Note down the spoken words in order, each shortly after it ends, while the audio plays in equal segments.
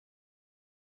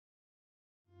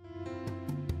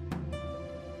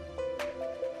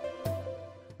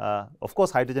Of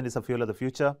course, hydrogen is a fuel of the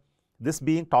future. This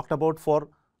being talked about for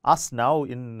us now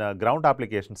in ground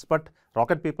applications, but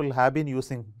rocket people have been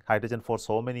using hydrogen for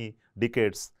so many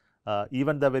decades.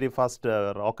 Even the very first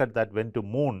rocket that went to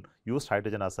moon used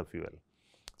hydrogen as a fuel.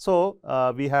 So,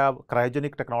 we have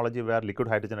cryogenic technology where liquid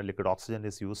hydrogen and liquid oxygen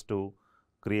is used to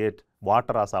create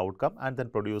water as outcome and then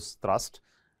produce thrust.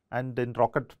 And in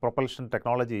rocket propulsion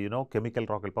technology, chemical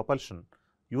rocket propulsion,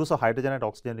 use of hydrogen and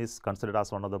oxygen is considered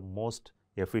as one of the most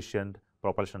efficient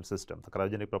propulsion system. The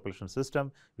cryogenic propulsion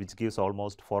system, which gives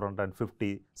almost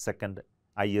 450 second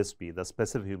ISP, the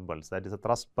specific impulse, that is a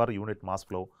thrust per unit mass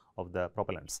flow of the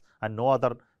propellants, and no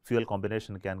other fuel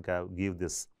combination can give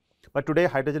this. But today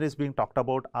hydrogen is being talked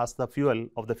about as the fuel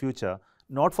of the future,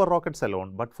 not for rockets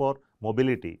alone, but for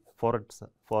mobility,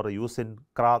 for use in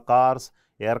cars,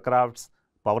 aircrafts,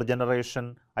 power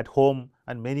generation at home,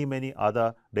 and many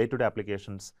other day-to-day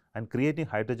applications. And creating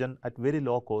hydrogen at very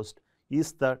low cost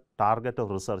is the target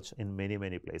of research in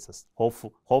many places.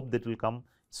 Hope that will come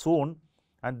soon.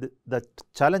 And the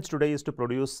challenge today is to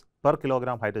produce per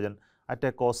kilogram hydrogen at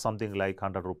a cost something like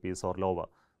 100 rupees or lower.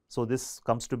 So this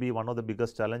comes to be one of the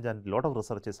biggest challenge, and a lot of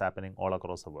research is happening all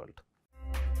across the world.